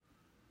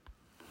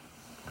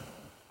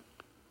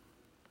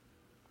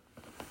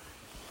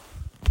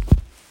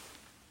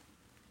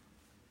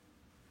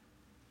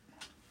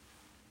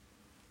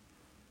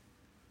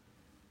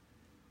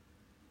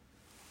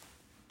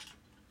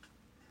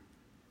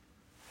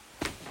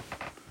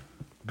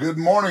Good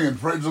morning and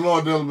praise the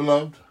Lord, dearly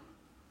beloved,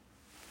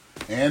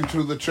 and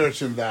to the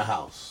church in thy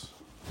house.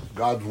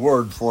 God's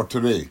word for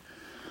today.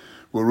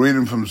 We're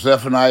reading from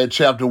Zephaniah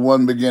chapter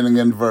 1, beginning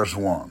in verse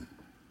 1.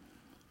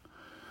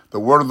 The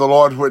word of the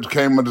Lord which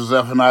came unto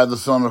Zephaniah the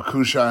son of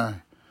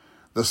Cushai,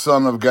 the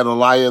son of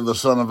Gedaliah, the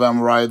son of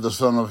Amariah, the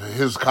son of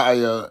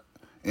Hezekiah,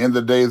 in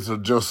the days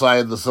of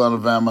Josiah, the son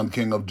of Ammon,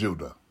 king of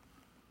Judah.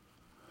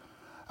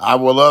 I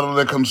will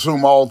utterly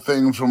consume all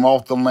things from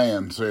off the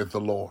land, saith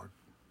the Lord.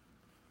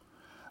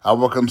 I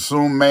will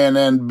consume man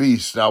and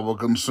beast. I will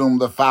consume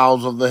the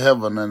fowls of the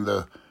heaven and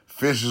the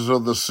fishes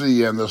of the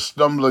sea and the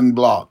stumbling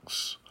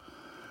blocks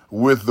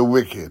with the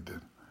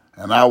wicked.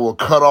 And I will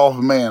cut off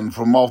man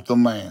from off the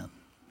land,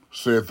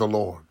 saith the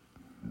Lord.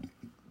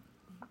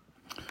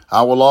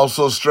 I will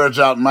also stretch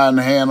out mine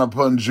hand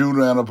upon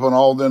Judah and upon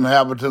all the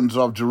inhabitants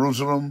of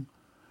Jerusalem,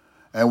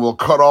 and will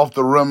cut off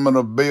the remnant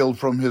of Baal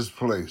from his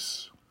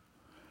place,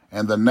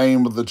 and the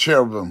name of the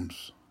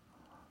cherubims,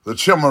 the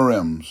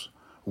chemarims,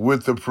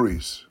 with the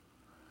priests,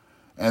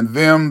 and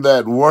them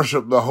that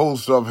worship the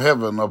host of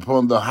heaven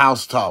upon the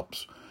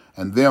housetops,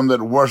 and them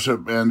that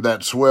worship and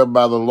that swear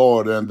by the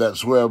Lord and that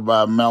swear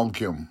by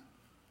Malcham,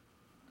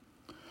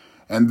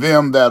 and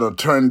them that are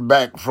turned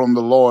back from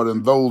the Lord,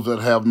 and those that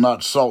have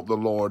not sought the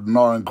Lord,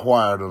 nor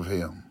inquired of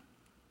him.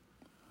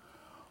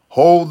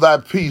 Hold thy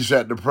peace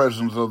at the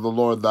presence of the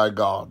Lord thy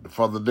God,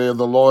 for the day of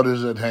the Lord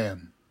is at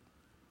hand.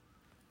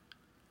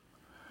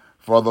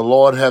 For the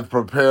Lord hath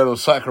prepared a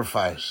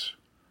sacrifice,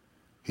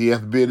 he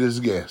hath bid his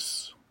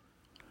guests.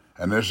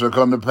 And it shall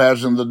come to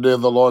pass in the day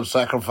of the Lord's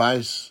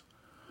sacrifice,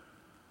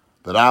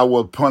 that I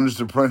will punish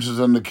the princes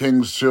and the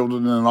king's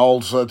children, and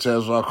all such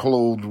as are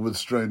clothed with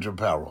strange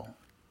apparel.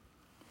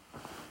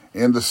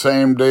 In the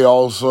same day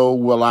also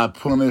will I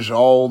punish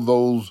all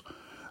those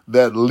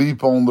that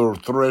leap on the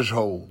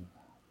threshold,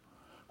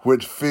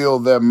 which fill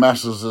their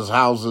masters'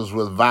 houses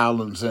with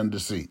violence and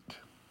deceit.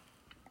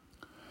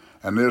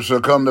 And it shall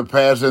come to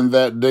pass in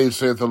that day,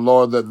 saith the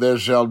Lord, that there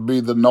shall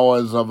be the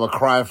noise of a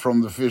cry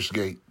from the fish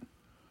gate,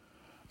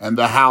 and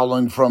the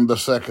howling from the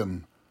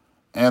second,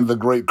 and the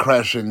great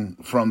crashing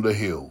from the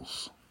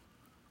hills.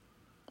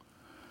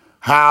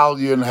 Howl,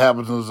 ye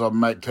inhabitants of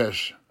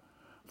Maktesh,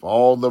 for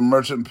all the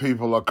merchant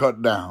people are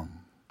cut down.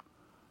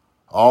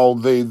 All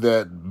they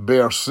that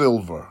bear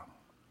silver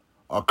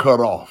are cut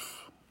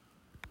off.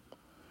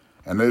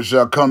 And it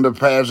shall come to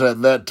pass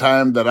at that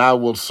time that I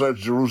will search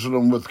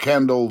Jerusalem with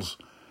candles,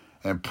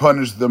 and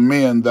punish the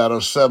men that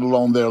are settled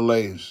on their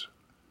lays,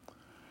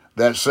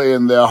 that say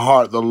in their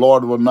heart, the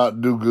Lord will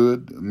not do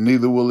good,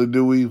 neither will he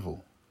do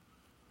evil.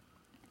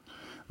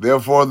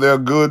 Therefore their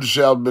goods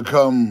shall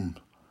become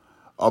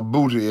a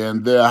booty,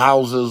 and their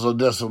houses a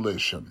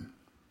desolation.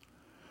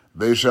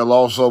 They shall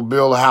also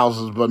build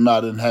houses, but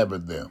not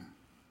inhabit them.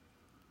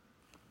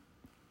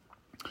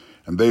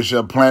 And they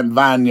shall plant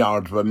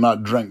vineyards, but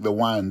not drink the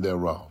wine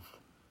thereof.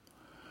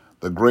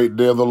 The great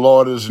day of the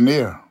Lord is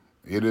near.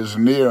 It is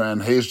near,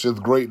 and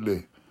hasteth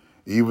greatly,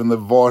 even the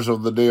voice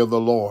of the day of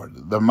the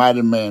Lord. The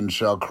mighty man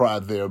shall cry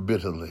there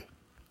bitterly.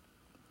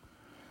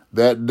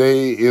 That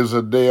day is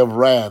a day of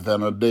wrath,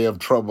 and a day of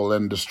trouble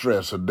and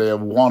distress, a day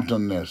of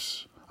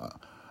wantonness,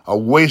 a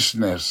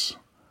wasteness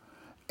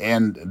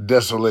and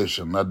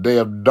desolation, a day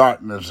of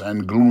darkness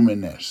and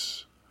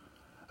gloominess,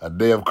 a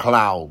day of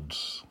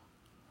clouds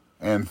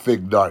and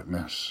thick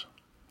darkness,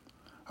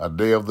 a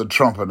day of the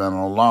trumpet and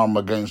alarm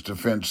against the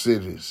fenced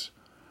cities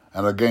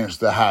and against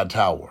the high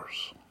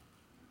towers.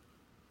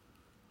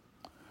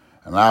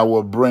 And I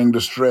will bring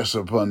distress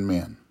upon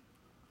men,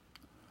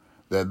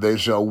 that they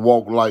shall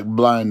walk like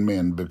blind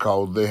men,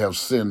 because they have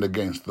sinned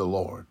against the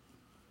Lord.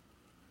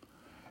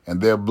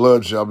 And their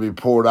blood shall be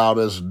poured out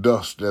as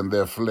dust, and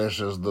their flesh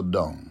as the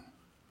dung.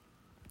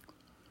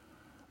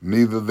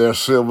 Neither their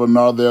silver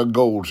nor their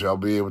gold shall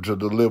be able to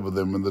deliver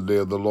them in the day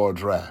of the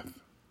Lord's wrath.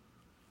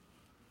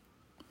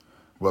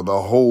 For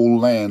the whole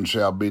land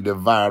shall be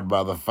devoured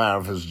by the fire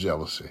of his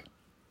jealousy.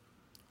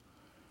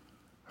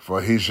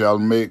 For he shall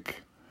make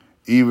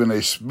even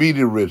a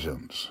speedy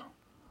riddance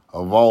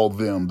of all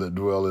them that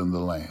dwell in the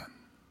land.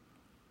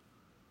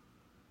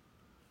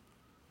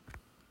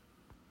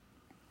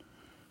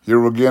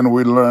 Here again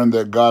we learn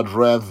that God's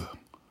wrath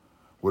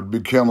would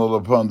be kindled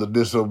upon the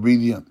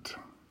disobedient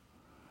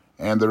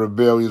and the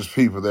rebellious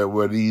people that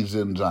were at ease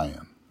in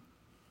Zion.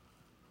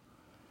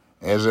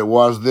 As it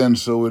was then,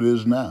 so it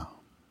is now.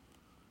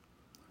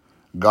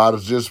 God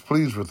is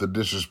displeased with the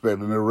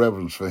disrespect and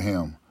irreverence for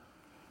him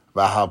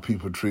by how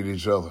people treat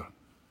each other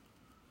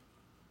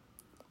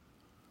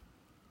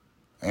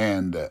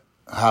and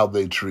how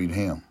they treat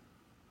him.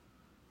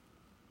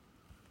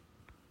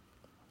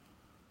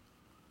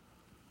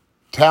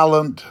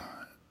 Talent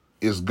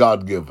is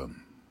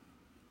God-given.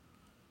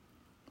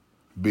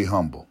 Be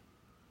humble.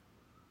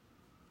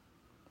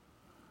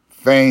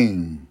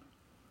 Fame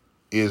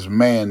is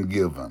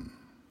man-given.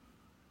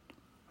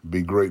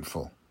 Be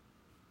grateful.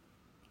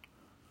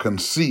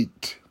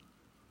 Conceit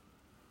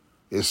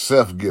is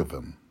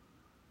self-given.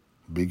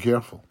 Be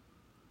careful.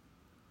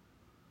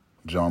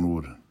 John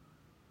Wooden.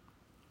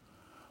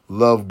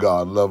 love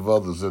God, love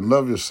others, and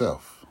love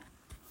yourself.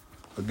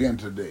 Again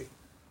today,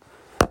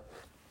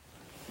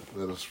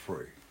 let us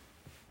pray.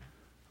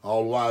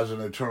 All wise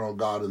and eternal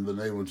God, in the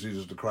name of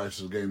Jesus the Christ,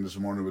 again this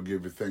morning we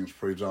give you thanks,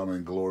 praise, honor,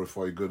 and glory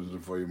for your goodness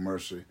and for your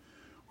mercy.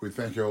 We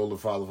thank you, Holy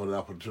Father, for the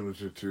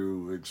opportunity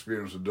to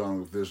experience the dawn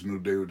of this new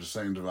day with the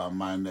saints of our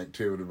mind and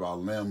activity of our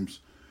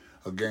limbs.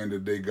 Again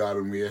today, God,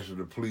 and we ask you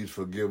to please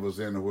forgive us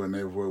anywhere and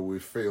everywhere we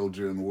failed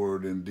you in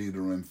word, in deed,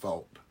 or in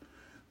thought.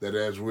 That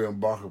as we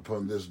embark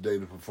upon this day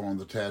to perform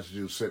the tasks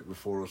you set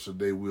before us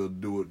today, we'll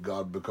do it,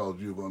 God,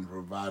 because you're going to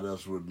provide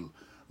us with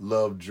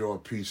love, joy,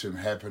 peace, and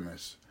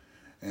happiness.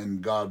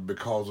 And God,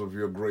 because of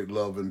your great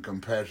love and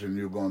compassion,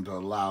 you're going to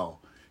allow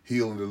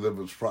healing,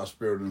 deliverance,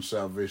 prosperity, and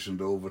salvation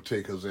to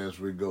overtake us as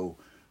we go,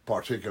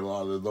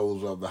 particularly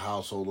those of the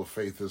household of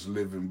faith that's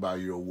living by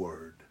your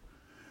word.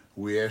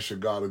 We ask you,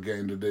 God,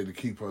 again today to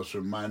keep us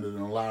reminded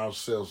and allow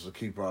ourselves to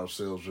keep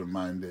ourselves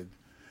reminded,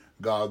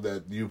 God,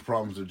 that you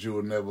promised that you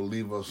would never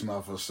leave us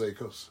nor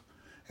forsake us,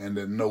 and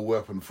that no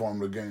weapon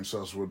formed against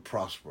us would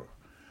prosper.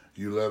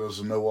 You let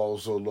us know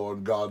also,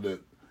 Lord God, that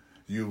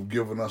you've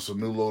given us a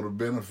new load of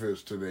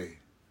benefits today,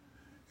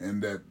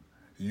 and that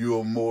you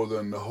are more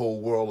than the whole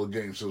world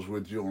against us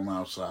with you on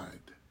our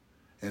side.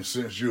 And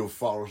since you are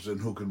for us, then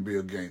who can be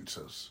against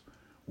us?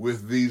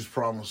 With these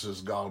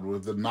promises, God,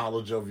 with the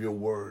knowledge of your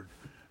word,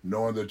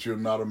 knowing that you're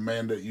not a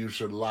man that you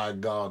should lie,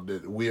 God,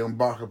 that we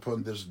embark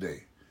upon this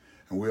day.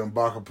 And we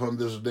embark upon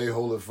this day,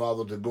 Holy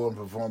Father, to go and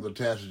perform the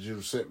tasks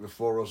you've set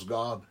before us,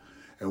 God.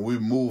 And we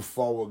move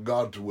forward,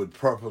 God, with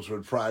purpose,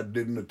 with pride,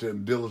 dignity,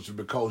 and diligence,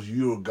 because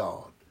you're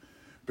God.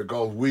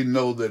 Because we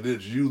know that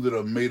it's you that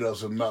have made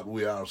us and not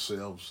we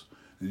ourselves.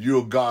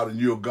 You're God and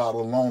you're God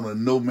alone,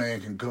 and no man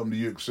can come to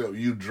you except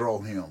you draw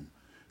him.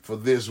 For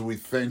this we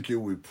thank you,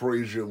 we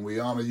praise you, and we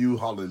honor you.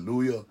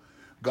 Hallelujah.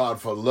 God,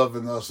 for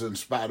loving us in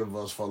spite of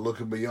us, for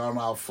looking beyond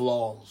our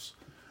flaws.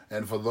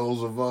 And for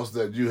those of us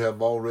that you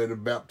have already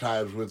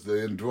baptized with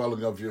the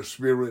indwelling of your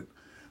spirit,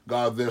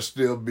 God, there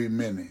still be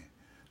many.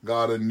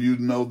 God, and you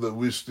know that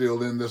we're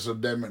still in this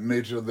Adamic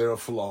nature, there are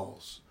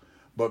flaws.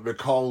 But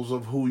because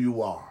of who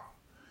you are,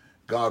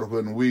 God,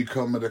 when we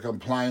come into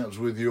compliance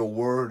with your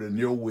word and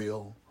your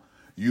will,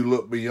 you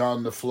look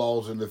beyond the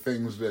flaws and the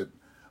things that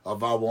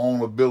of our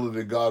own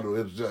ability, God,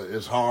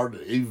 it's hard,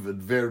 even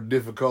very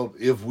difficult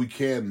if we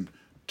can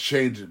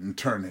change it and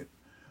turn it.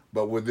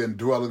 But with the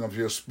indwelling of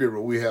your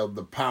spirit, we have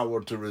the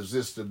power to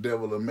resist the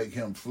devil and make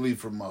him flee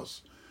from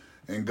us.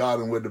 And God,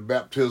 and with the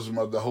baptism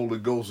of the Holy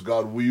Ghost,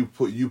 God,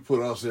 you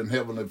put us in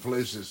heavenly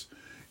places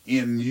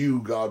in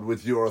you, God,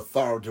 with your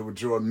authority,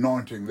 with your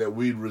anointing, that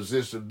we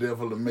resist the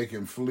devil and make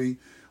him flee.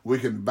 We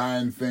can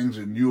bind things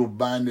and you'll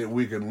bind it.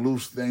 We can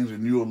loose things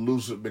and you'll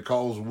loose it,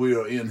 because we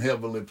are in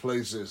heavenly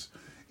places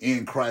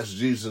in Christ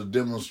Jesus,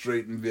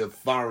 demonstrating the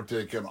authority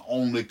that can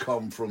only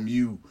come from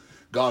you,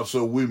 God.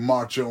 So we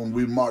march on,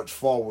 we march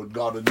forward,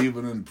 God. And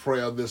even in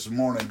prayer this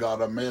morning,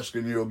 God, I'm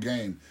asking you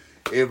again,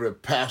 every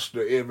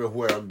pastor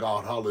everywhere,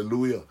 God,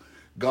 hallelujah.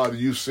 God,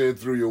 you said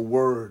through your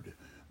word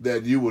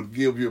that you would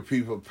give your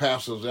people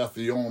pastors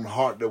after your own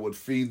heart that would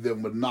feed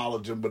them with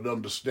knowledge and with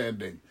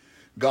understanding.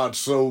 God,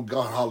 so,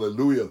 God,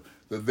 hallelujah,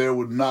 that there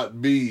would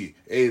not be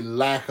a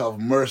lack of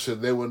mercy.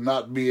 There would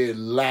not be a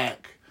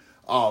lack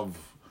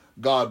of,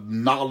 God,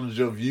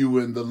 knowledge of you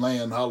in the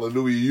land,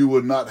 hallelujah. You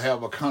would not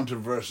have a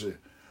controversy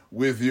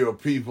with your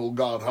people,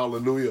 God,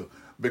 hallelujah,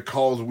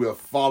 because we're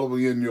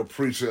following in your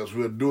precepts.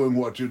 We're doing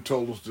what you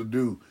told us to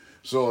do.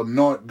 So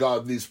anoint,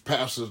 God, these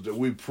pastors that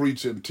we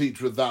preach and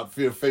teach without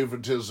fear,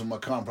 favoritism, or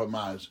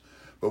compromise.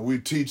 But we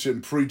teach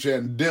and preach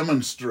and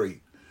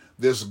demonstrate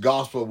this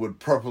gospel with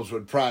purpose,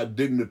 with pride,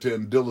 dignity,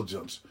 and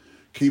diligence,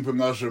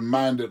 keeping us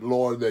reminded,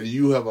 Lord, that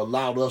you have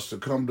allowed us to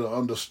come to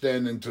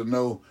understanding, to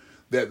know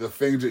that the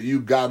things that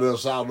you got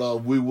us out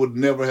of, we would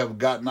never have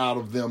gotten out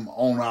of them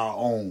on our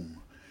own.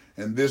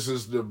 And this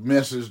is the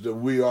message that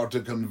we are to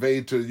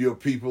convey to your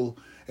people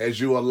as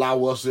you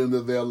allow us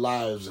into their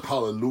lives.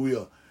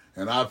 Hallelujah.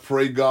 And I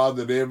pray, God,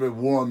 that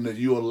everyone that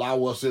you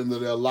allow us into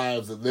their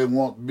lives, that they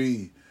won't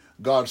be,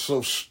 God,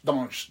 so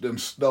staunched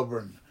and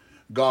stubborn,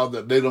 God,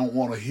 that they don't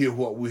want to hear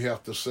what we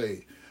have to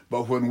say.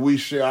 But when we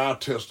share our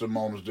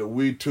testimonies, that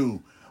we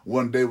too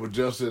one day were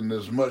just in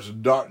as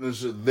much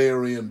darkness as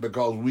they're in,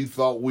 because we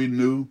thought we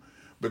knew,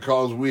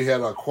 because we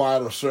had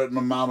acquired a certain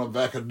amount of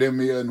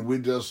academia and we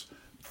just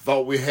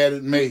thought we had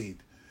it made.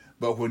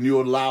 But when you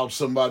allowed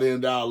somebody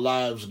into our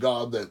lives,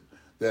 God,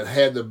 that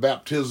had the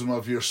baptism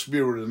of your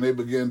spirit, and they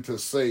began to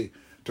say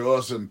to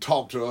us and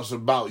talk to us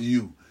about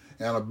you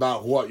and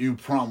about what you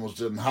promised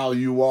and how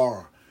you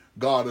are,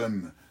 God,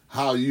 and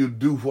how you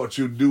do what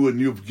you do, and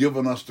you've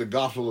given us the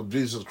gospel of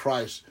Jesus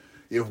Christ.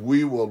 If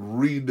we will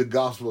read the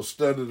gospel,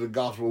 study the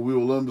gospel, we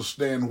will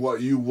understand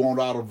what you want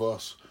out of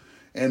us.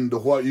 And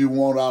what you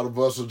want out of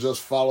us is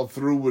just follow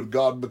through with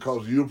God,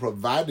 because you're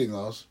providing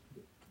us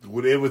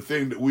with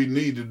everything that we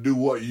need to do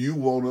what you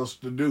want us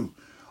to do.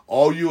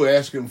 All you're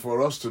asking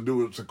for us to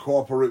do is to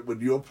cooperate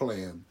with your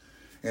plan.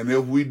 And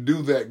if we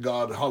do that,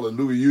 God,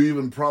 hallelujah, you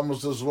even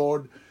promised us,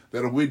 Lord,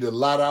 that if we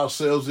delight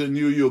ourselves in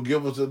you, you'll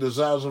give us the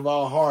desires of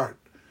our heart.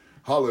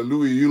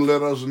 hallelujah, you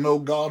let us know,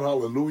 God,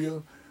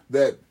 hallelujah,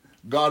 that,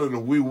 God, and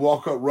if we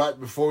walk up right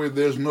before you,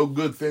 there's no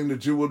good thing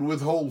that you would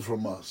withhold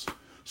from us.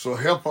 So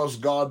help us,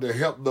 God, to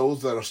help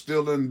those that are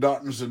still in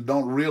darkness and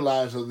don't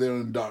realize that they're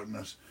in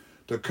darkness,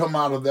 to come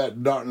out of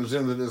that darkness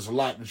into this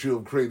light that you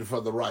have created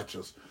for the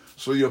righteous.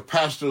 So your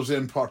pastors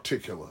in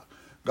particular,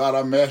 God,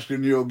 I'm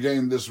asking you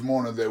again this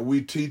morning that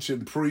we teach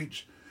and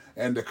preach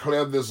and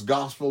declare this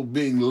gospel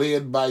being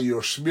led by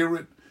your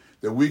Spirit,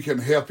 that we can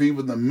help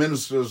even the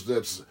ministers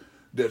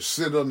that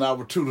sit on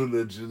our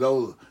tutelage,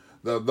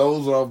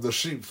 those of the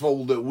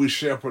sheepfold that we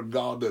shepherd,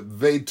 God, that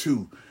they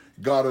too,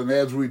 God, and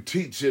as we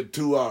teach it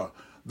to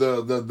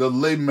the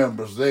lay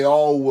members, they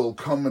all will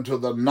come into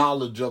the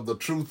knowledge of the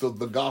truth of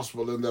the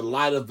gospel and the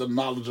light of the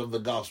knowledge of the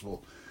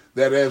gospel,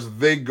 that as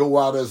they go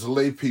out as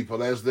lay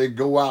people, as they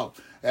go out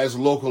as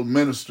local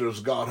ministers,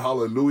 God,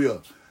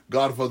 hallelujah,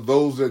 God, for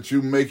those that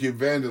you make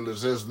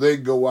evangelists, as they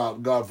go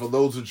out, God, for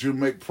those that you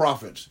make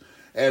prophets,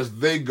 as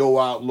they go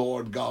out,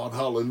 Lord God,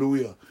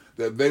 hallelujah,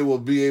 that they will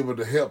be able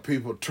to help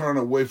people turn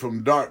away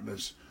from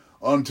darkness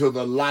unto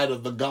the light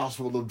of the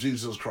gospel of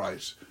Jesus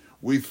Christ.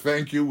 We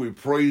thank you, we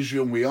praise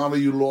you, and we honor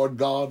you, Lord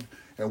God,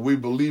 and we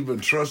believe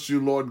and trust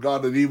you, Lord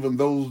God, that even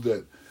those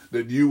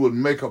that you would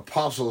make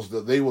apostles,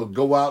 that they will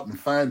go out and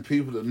find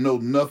people that know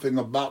nothing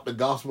about the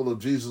gospel of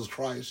Jesus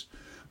Christ,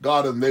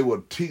 God, and they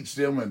will teach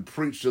them and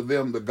preach to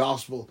them the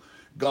gospel,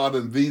 God,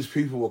 and these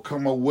people will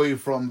come away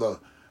from the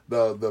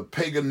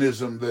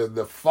paganism,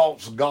 the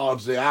false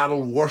gods, the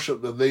idol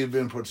worship that they've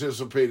been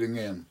participating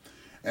in,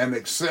 and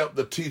accept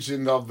the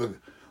teaching of the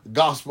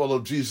gospel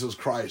of Jesus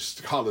Christ.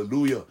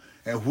 Hallelujah.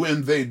 And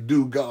when they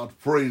do, God,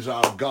 praise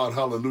our God.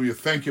 Hallelujah.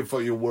 Thank you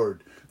for your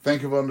word.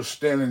 Thank you for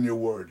understanding your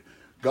word.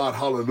 God,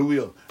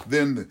 hallelujah.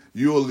 Then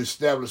you will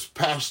establish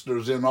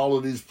pastors in all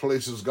of these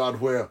places, God,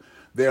 where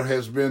there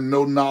has been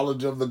no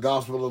knowledge of the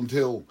gospel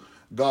until,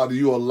 God,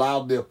 you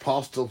allowed the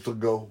apostles to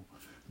go,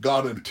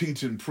 God, and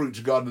teach and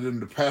preach, God, and then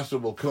the pastor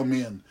will come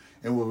in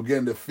and will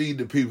begin to feed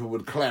the people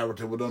with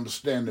clarity, with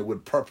understanding,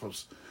 with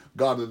purpose.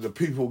 God, that the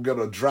people get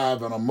a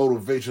drive and a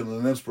motivation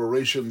and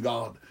inspiration,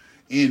 God,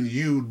 in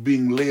you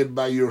being led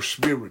by your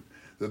Spirit,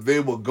 that they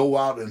will go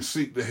out and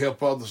seek to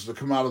help others to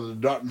come out of the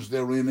darkness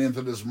they're in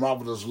into this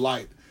marvelous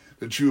light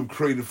that you have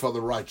created for the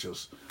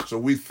righteous. So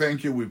we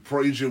thank you, we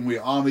praise you, and we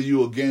honor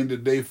you again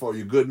today for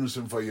your goodness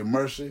and for your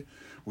mercy.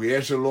 We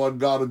ask you, Lord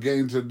God,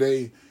 again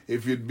today,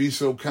 if you'd be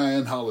so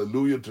kind,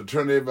 hallelujah, to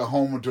turn every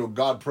home into a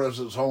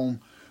God-presence home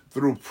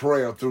through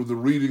prayer, through the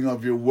reading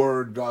of your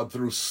word, God,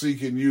 through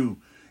seeking you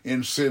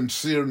in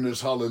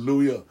sincereness,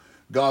 hallelujah.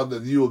 God,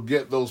 that you will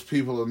get those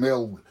people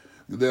and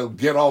they'll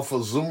get off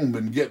of Zoom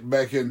and get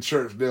back in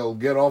church. They'll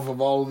get off of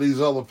all of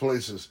these other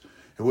places.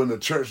 And when the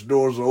church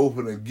doors are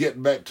open, and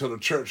get back to the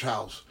church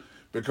house,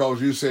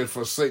 because you said,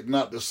 forsake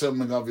not the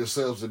assembling of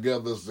yourselves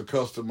together as the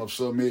custom of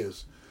some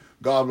is.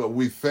 God, but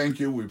we thank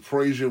you, we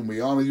praise you, and we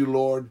honor you,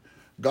 Lord.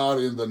 God,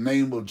 in the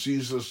name of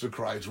Jesus the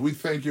Christ, we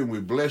thank you and we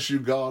bless you,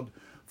 God,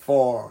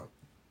 for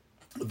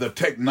the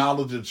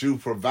technology that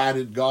you've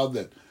provided, God,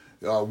 that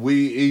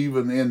we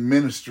even in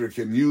ministry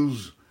can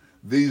use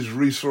these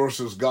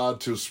resources,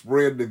 God, to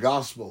spread the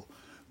gospel,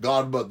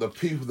 God, but the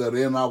people that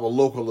are in our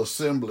local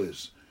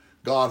assemblies,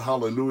 God,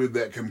 hallelujah,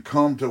 that can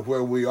come to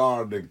where we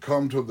are, that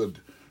come to the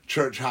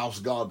church house,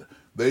 God,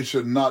 they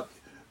should not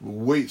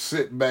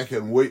sit back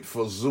and wait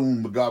for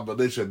Zoom, God, but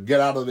they should get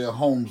out of their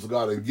homes,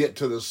 God, and get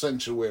to the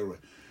sanctuary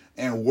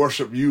and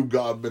worship you,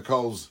 God,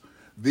 because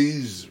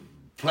these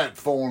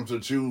platforms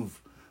that you've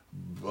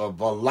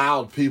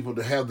allowed people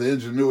to have the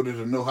ingenuity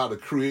to know how to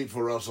create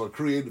for us are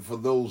created for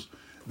those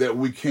that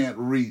we can't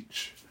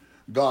reach,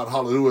 God,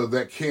 hallelujah,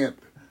 that can't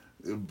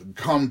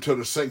come to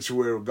the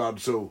sanctuary, God.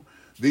 So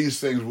these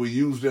things, we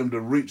use them to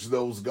reach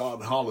those,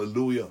 God,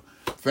 hallelujah.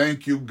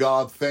 Thank you,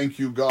 God, thank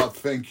you, God,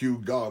 thank you,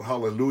 God,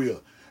 hallelujah.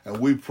 And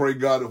we pray,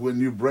 God, that when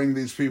you bring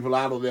these people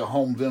out of their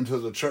homes into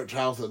the church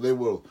house, that they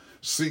will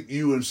seek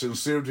you in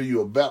sincerity. You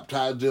will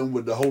baptize them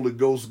with the Holy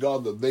Ghost,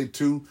 God, that they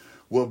too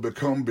will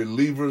become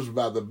believers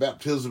by the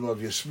baptism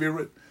of your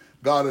Spirit,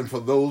 God. And for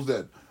those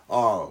that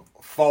are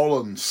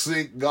fallen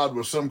sick, God,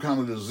 with some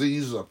kind of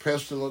disease or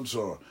pestilence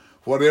or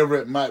whatever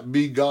it might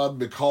be, God,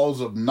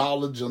 because of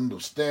knowledge and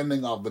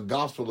understanding of the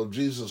gospel of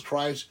Jesus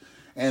Christ,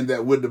 and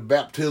that with the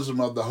baptism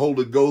of the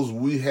Holy Ghost,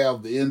 we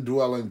have the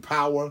indwelling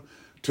power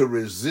to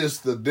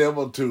resist the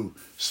devil, to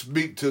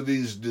speak to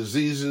these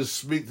diseases,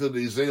 speak to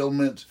these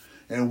ailments.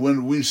 And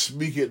when we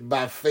speak it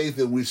by faith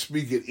and we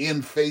speak it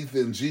in faith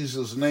in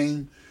Jesus'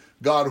 name,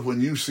 God,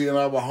 when you see in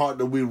our heart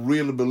that we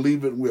really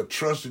believe it, we're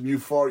trusting you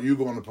for it, you're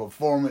going to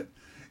perform it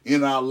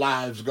in our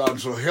lives, God.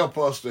 So help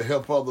us to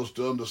help others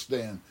to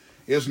understand.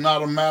 It's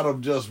not a matter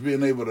of just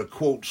being able to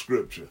quote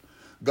scripture,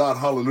 God,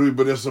 hallelujah,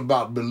 but it's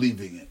about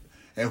believing it.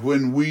 And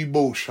when we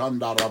both,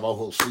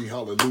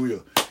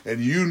 hallelujah, and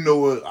you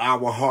know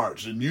our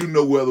hearts, and you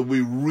know whether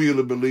we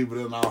really believe it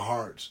in our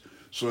hearts.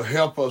 So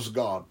help us,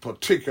 God,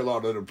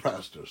 particularly the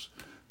pastors,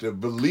 to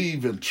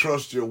believe and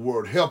trust your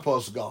word. Help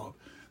us, God,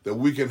 that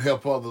we can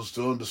help others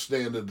to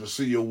understand and to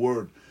see your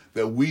word,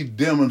 that we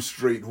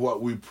demonstrate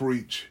what we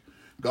preach.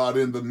 God,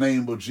 in the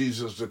name of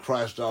Jesus the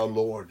Christ our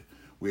Lord.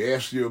 We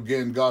ask you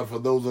again, God, for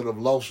those that have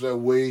lost their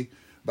way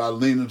by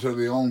leaning to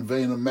their own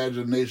vain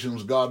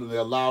imaginations, God, and they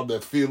allowed their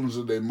feelings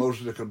and their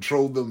emotions to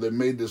control them. They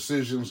made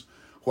decisions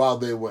while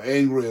they were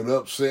angry and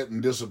upset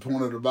and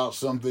disappointed about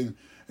something,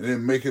 and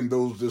in making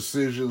those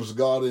decisions,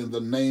 God, in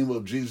the name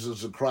of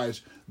Jesus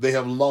Christ, they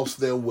have lost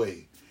their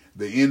way.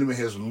 The enemy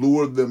has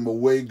lured them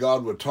away.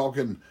 God, we're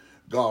talking,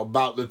 God,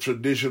 about the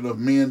tradition of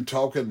men,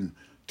 talking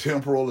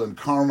temporal and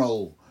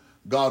carnal,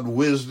 God,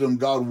 wisdom,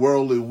 God,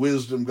 worldly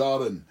wisdom,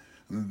 God,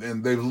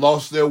 and they've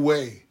lost their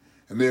way.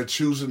 And they're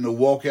choosing to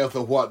walk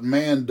after what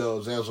man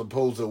does as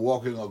opposed to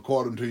walking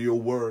according to your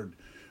word.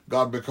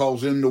 God,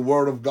 because in the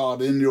word of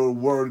God, in your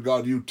word,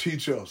 God, you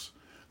teach us,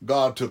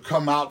 God, to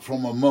come out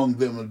from among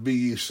them and be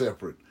ye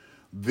separate.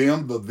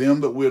 Them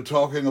that we're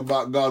talking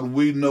about, God,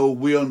 we know,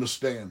 we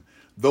understand.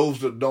 Those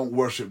that don't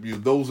worship you,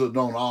 those that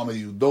don't honor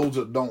you, those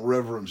that don't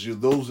reverence you,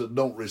 those that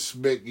don't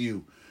respect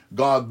you.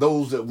 God,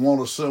 those that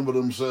won't assemble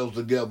themselves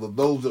together,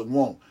 those that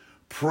won't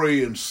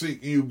pray and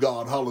seek you,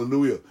 God,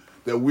 hallelujah,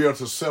 that we are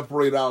to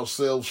separate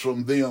ourselves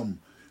from them.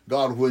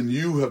 God, when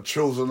you have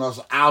chosen us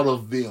out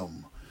of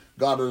them,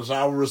 God, it is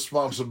our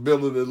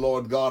responsibility,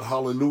 Lord God,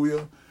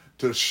 hallelujah,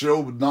 to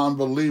show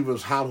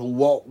non-believers how to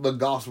walk the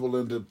gospel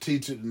and to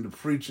teach it and to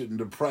preach it and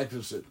to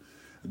practice it.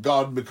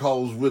 God,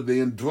 because with the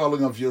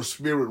indwelling of your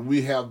spirit,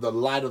 we have the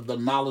light of the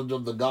knowledge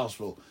of the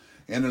gospel.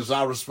 And it's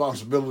our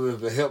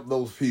responsibility to help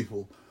those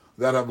people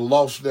that have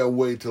lost their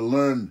way to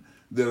learn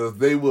that if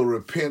they will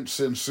repent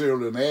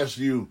sincerely and ask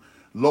you,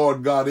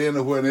 Lord God,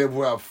 anywhere and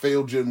everywhere I've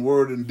failed you in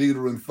word and deed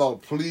or in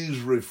thought, please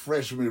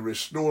refresh me,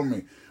 restore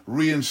me,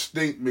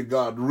 reinstate me,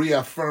 God,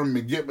 reaffirm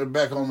me, get me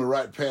back on the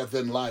right path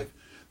in life,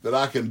 that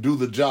I can do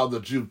the job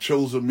that you've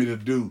chosen me to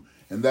do,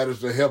 and that is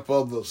to help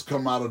others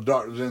come out of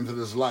darkness into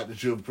this light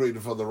that you have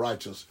created for the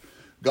righteous.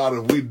 God,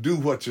 if we do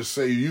what you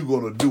say, you're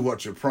going to do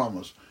what you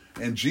promise.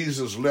 And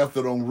Jesus left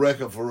it on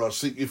record for us.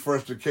 Seek ye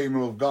first the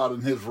kingdom of God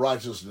and his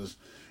righteousness,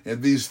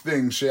 and these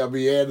things shall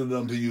be added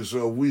unto you.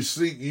 So if we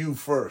seek you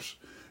first,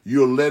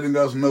 you're letting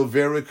us know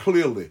very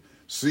clearly,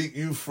 seek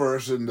you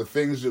first in the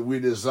things that we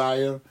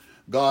desire.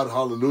 God,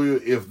 hallelujah,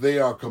 if they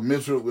are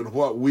commensurate with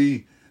what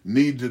we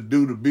need to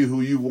do to be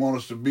who you want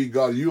us to be,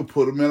 God, you'll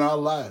put them in our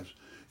lives.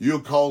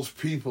 You'll cause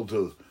people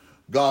to,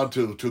 God,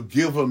 to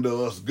give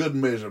unto us good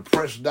measure,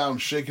 pressed down,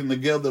 shaken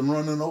together, and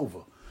running over.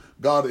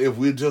 God, if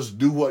we just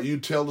do what you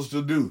tell us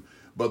to do.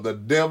 But the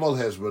devil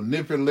has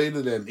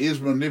manipulated and is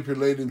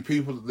manipulating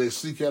people that they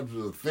seek after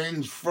the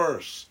things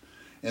first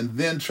and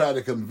then try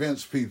to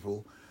convince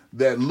people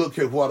that look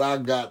at what I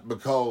got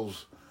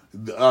because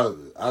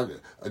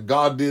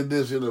God did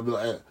this.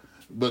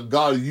 But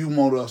God, you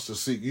want us to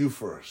seek you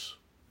first.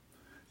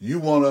 You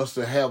want us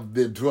to have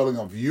the dwelling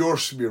of your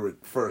spirit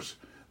first.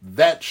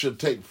 That should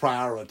take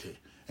priority.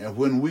 And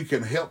when we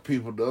can help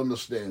people to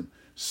understand,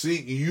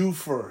 seek you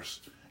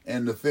first,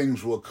 and the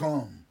things will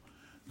come.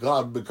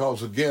 God,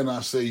 because again,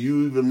 I say,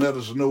 you even let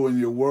us know in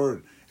your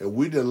word, if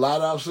we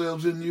delight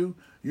ourselves in you,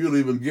 you'll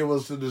even give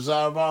us the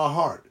desire of our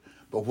heart.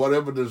 But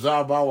whatever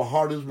desire of our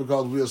heart is,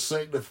 because we are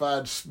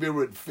sanctified,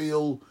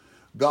 spirit-filled,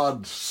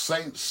 God,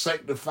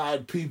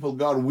 sanctified people,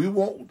 God, we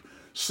won't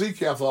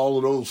seek after all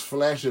of those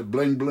flashy,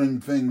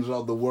 bling-bling things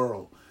of the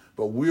world.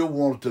 But we'll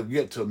want to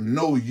get to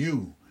know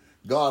you,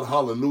 God,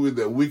 hallelujah,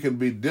 that we can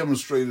be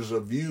demonstrators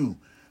of you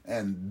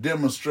and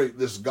demonstrate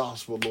this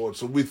gospel, Lord.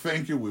 So we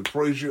thank you, we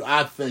praise you,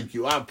 I thank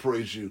you, I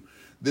praise you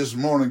this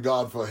morning,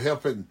 God, for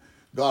helping,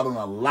 God, and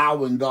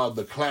allowing, God,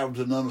 the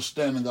clarity and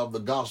understanding of the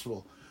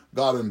gospel,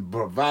 God, and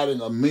providing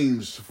a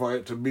means for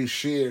it to be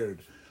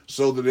shared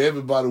so that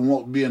everybody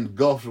won't be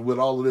engulfed with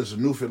all of this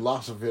new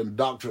philosophy and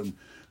doctrine,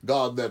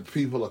 God, that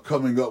people are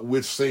coming up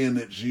with saying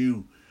it's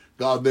you.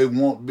 God, they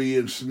won't be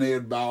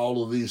ensnared by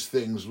all of these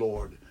things,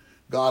 Lord.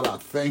 God, I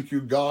thank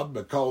you, God,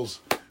 because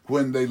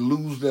when they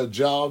lose their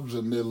jobs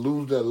and they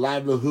lose their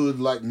livelihood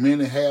like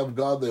many have,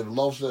 God, they've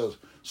lost their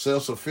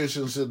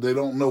self-sufficiency. They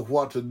don't know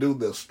what to do.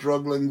 They're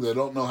struggling. They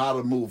don't know how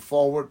to move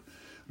forward.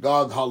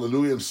 God,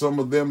 hallelujah. And some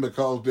of them,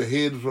 because their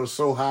heads were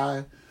so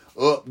high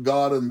up,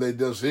 God, and they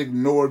just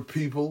ignored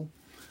people,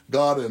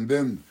 God, and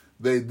then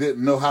they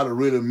didn't know how to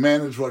really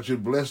manage what you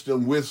blessed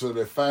them with, so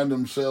they find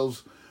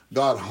themselves,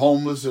 God,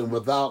 homeless and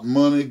without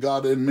money,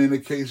 God, in many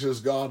cases,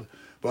 God.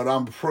 But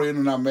I'm praying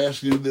and I'm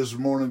asking you this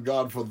morning,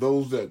 God, for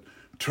those that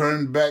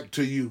turn back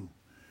to you,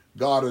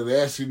 God, and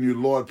asking you,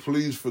 Lord,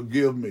 please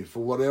forgive me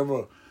for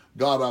whatever,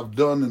 God, I've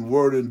done in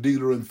word and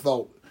deed or in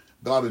thought,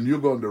 God, and you're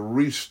going to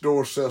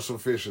restore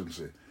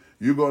self-sufficiency.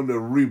 You're going to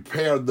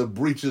repair the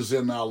breaches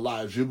in our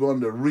lives. You're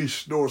going to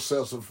restore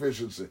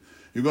self-sufficiency.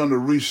 You're going to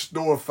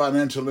restore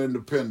financial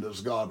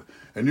independence, God,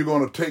 and you're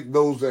going to take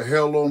those that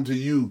held on to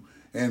you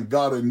and,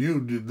 God, and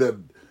you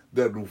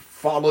that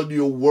followed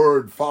your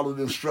word, followed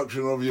the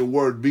instruction of your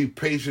word, be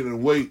patient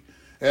and wait.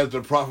 As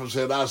the prophet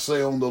said, I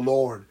say on the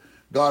Lord,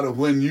 God, and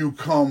when you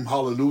come,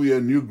 hallelujah,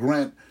 and you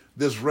grant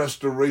this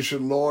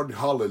restoration, Lord,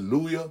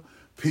 hallelujah,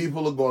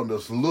 people are going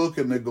to look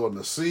and they're going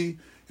to see,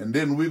 and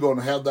then we're going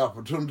to have the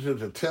opportunity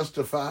to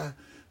testify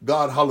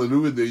God,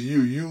 hallelujah, that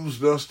you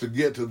used us to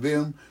get to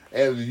them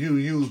as you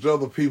used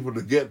other people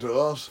to get to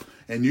us.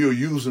 And you're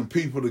using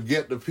people to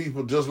get to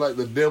people just like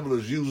the devil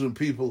is using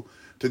people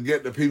to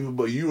get to people.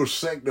 But you are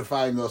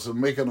sanctifying us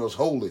and making us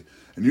holy.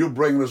 And you're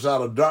bringing us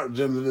out of darkness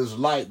into this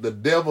light. The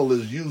devil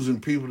is using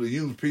people to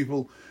use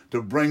people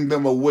to bring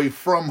them away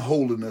from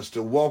holiness,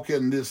 to walk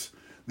in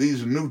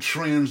these new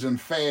trends and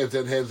fads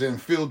that has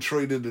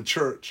infiltrated the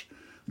church.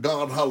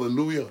 God,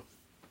 hallelujah.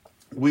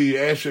 We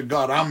ask you,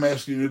 God, I'm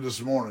asking you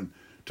this morning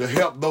to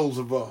help those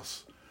of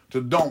us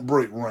to don't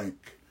break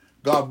rank.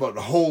 God, but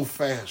hold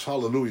fast,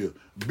 hallelujah.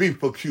 Be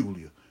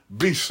peculiar,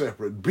 be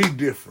separate, be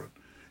different.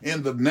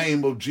 In the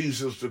name of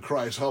Jesus the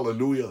Christ,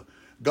 hallelujah.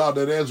 God,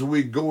 that as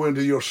we go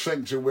into your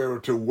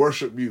sanctuary to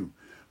worship you,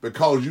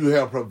 because you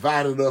have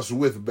provided us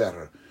with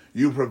better.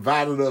 You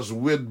provided us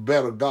with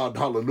better, God,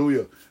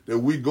 hallelujah. That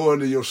we go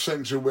into your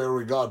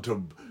sanctuary, God,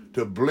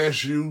 to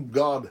bless you,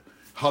 God,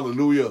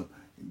 hallelujah.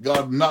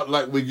 God, not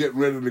like we get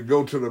ready to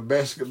go to the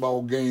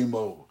basketball game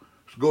or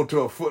go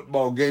to a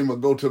football game or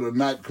go to the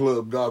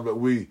nightclub, God, but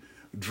we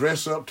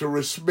dress up to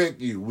respect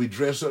you. We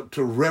dress up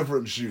to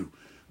reverence you,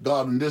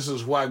 God, and this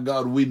is why,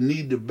 God, we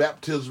need the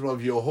baptism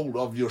of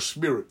your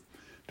Spirit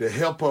to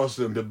help us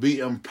and to be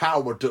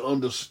empowered to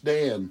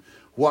understand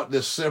what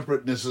this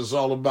separateness is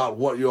all about,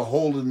 what your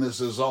holiness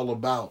is all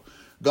about,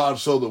 God,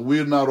 so that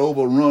we're not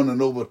overrun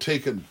and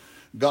overtaken,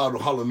 God,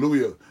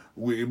 hallelujah.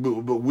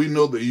 But we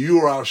know that you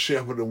are our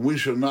shepherd and we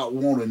shall not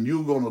want, and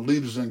you're going to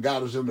lead us and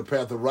guide us in the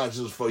path of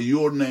righteousness for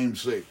your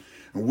name's sake.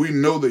 And we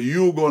know that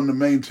you're going to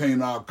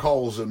maintain our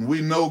cause. And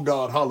we know,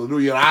 God,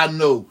 hallelujah. I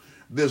know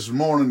this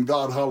morning,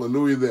 God,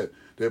 hallelujah,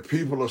 that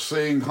people are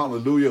saying,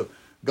 hallelujah,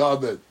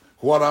 God, that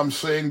what I'm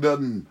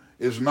saying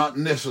is not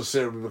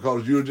necessary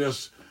because you're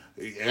just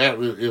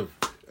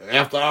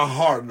after our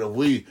heart, that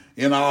we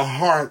in our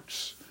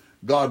hearts,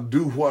 God,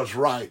 do what's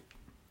right.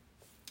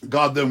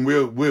 God, then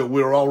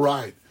we're all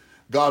right.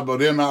 God,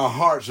 but in our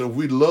hearts, if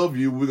we love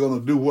you, we're going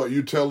to do what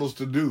you tell us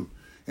to do.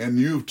 And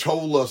you've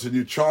told us and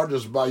you charge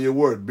us by your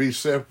word, be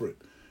separate.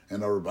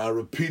 And I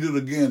repeat it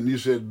again. You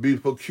said, be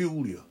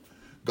peculiar.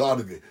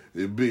 God,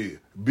 be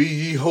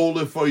ye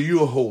holy for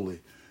you are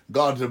holy.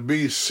 God, to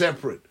be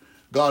separate.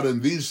 God,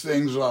 and these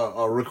things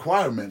are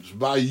requirements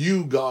by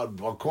you, God,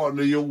 according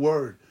to your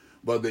word.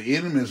 But the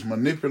enemy is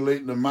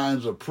manipulating the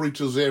minds of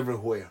preachers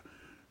everywhere,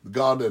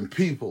 God, and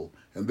people.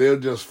 And they're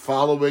just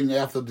following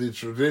after the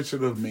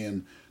tradition of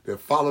men. They're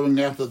following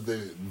after the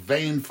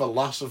vain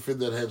philosophy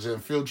that has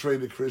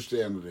infiltrated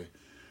Christianity.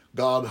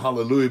 God,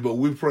 hallelujah. But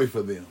we pray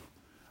for them.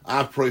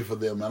 I pray for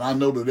them. And I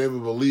know that every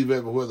believer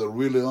everywhere that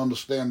really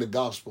understand the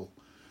gospel.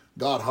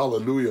 God,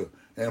 hallelujah.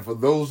 And for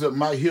those that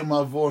might hear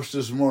my voice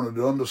this morning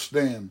to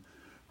understand,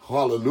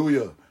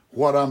 hallelujah,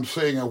 what I'm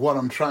saying and what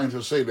I'm trying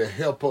to say to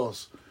help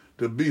us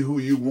to be who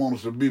you want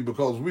us to be,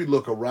 because we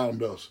look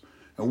around us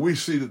and we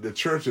see that the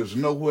church is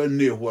nowhere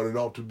near what it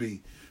ought to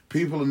be.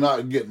 People are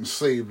not getting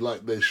saved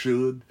like they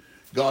should.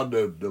 God,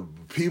 the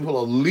people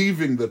are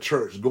leaving the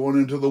church, going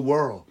into the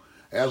world,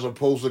 as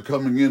opposed to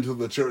coming into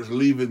the church,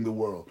 leaving the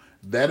world.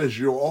 That is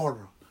your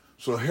order.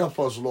 So help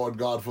us, Lord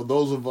God, for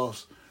those of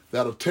us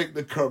that'll take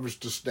the courage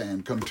to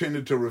stand.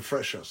 Continue to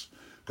refresh us.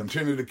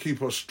 Continue to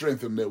keep us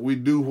strengthened that we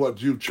do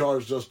what you've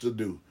charged us to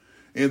do.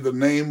 In the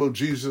name of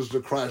Jesus the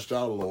Christ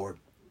our Lord.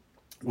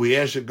 We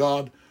ask you,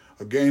 God,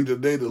 again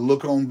today to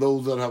look on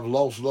those that have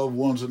lost loved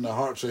ones and their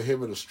hearts are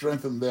heavy, to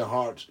strengthen their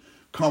hearts,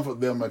 comfort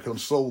them and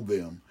console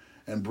them,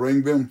 and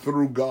bring them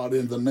through, God,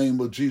 in the name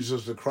of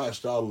Jesus the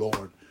Christ our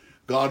Lord.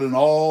 God, in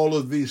all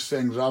of these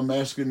things, I'm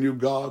asking you,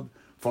 God,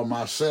 for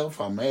myself.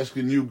 I'm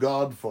asking you,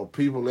 God, for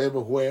people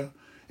everywhere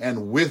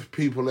and with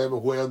people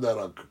everywhere that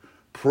are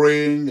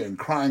praying and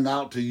crying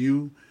out to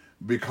you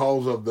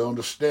because of the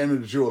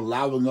understanding that you're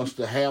allowing us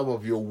to have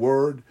of your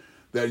word,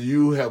 that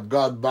you have,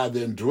 God, by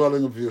the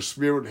indwelling of your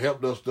Spirit,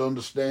 helped us to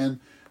understand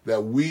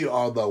that we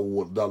are the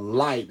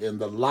light, and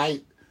the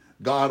light,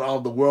 God,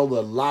 of the world.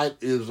 The light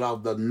is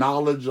of the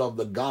knowledge of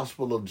the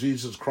gospel of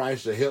Jesus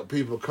Christ to help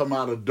people come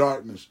out of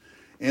darkness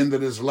into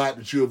this light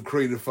that you have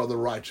created for the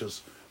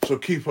righteous. So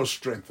keep us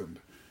strengthened.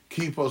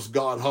 Keep us,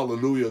 God,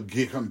 hallelujah.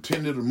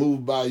 Continue to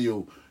move by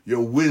your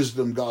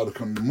wisdom, God.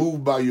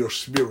 Move by your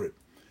Spirit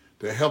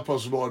to help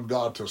us, Lord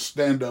God, to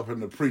stand up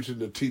and to preach and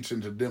to teach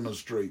and to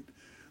demonstrate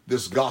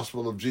this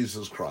gospel of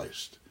Jesus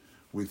Christ.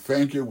 We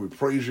thank you, we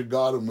praise you,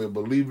 God, and we're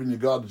believing you,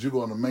 God, that you're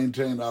going to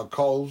maintain our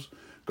cause.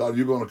 God,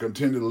 you're going to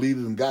continue to lead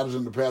us and guide us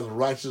in the path of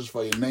righteousness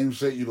for your name's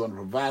sake. You're going to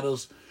provide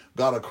us,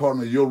 God,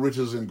 according to your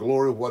riches and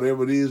glory,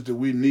 whatever it is that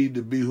we need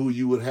to be who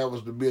you would have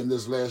us to be in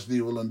this last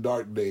evil and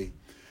dark day.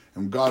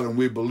 And God, and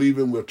we believe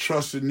and we're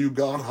trusting you,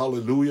 God,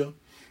 hallelujah,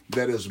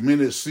 that as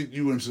many as seek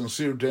you in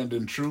sincerity and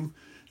in truth,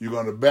 you're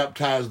going to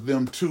baptize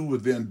them too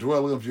with the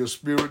indwelling of your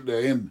Spirit,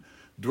 the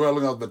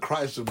indwelling of the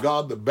Christ of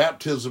God, the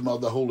baptism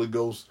of the Holy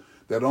Ghost,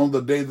 that on the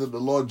day that the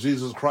Lord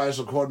Jesus Christ,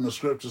 according to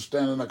Scripture,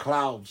 stand in the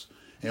clouds,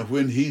 and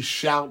when he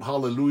shout,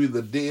 hallelujah,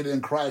 the dead in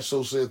Christ,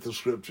 so saith the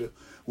Scripture,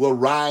 will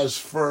rise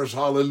first,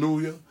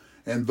 hallelujah,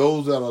 and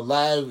those that are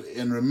alive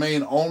and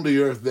remain on the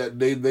earth that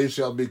day, they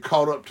shall be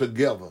caught up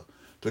together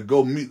to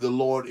go meet the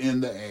Lord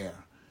in the air.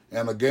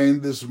 And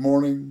again this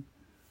morning,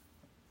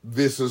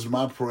 this is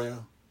my prayer.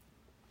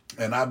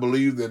 And I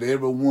believe that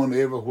everyone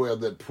everywhere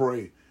that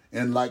pray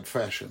in like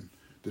fashion,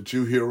 that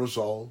you hear us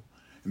all,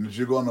 and that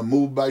you're going to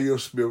move by your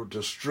Spirit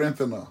to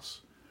strengthen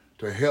us,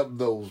 to help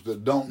those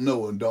that don't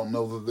know and don't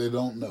know that they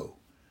don't know,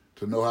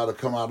 to know how to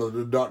come out of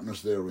the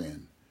darkness they're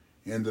in,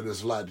 into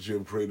this light that you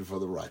have created for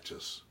the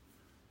righteous.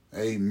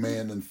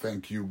 Amen, and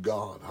thank you,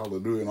 God.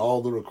 Hallelujah. And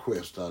all the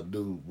requests, I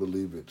do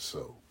believe it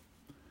so.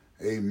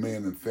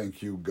 Amen, and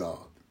thank you,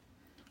 God.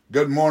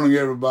 Good morning,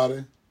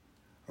 everybody.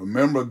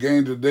 Remember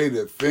again today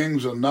that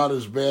things are not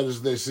as bad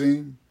as they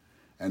seem,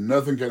 and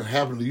nothing can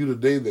happen to you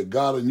today that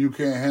God and you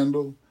can't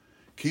handle.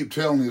 Keep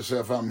telling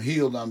yourself, I'm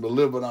healed, I'm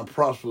delivered, I'm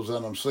prosperous,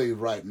 and I'm saved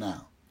right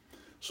now.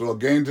 So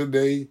again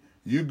today,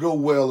 you go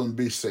well and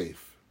be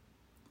safe.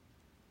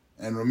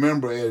 And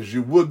remember, as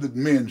you would that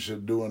men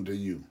should do unto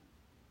you,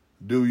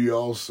 do ye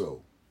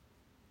also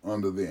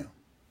unto them.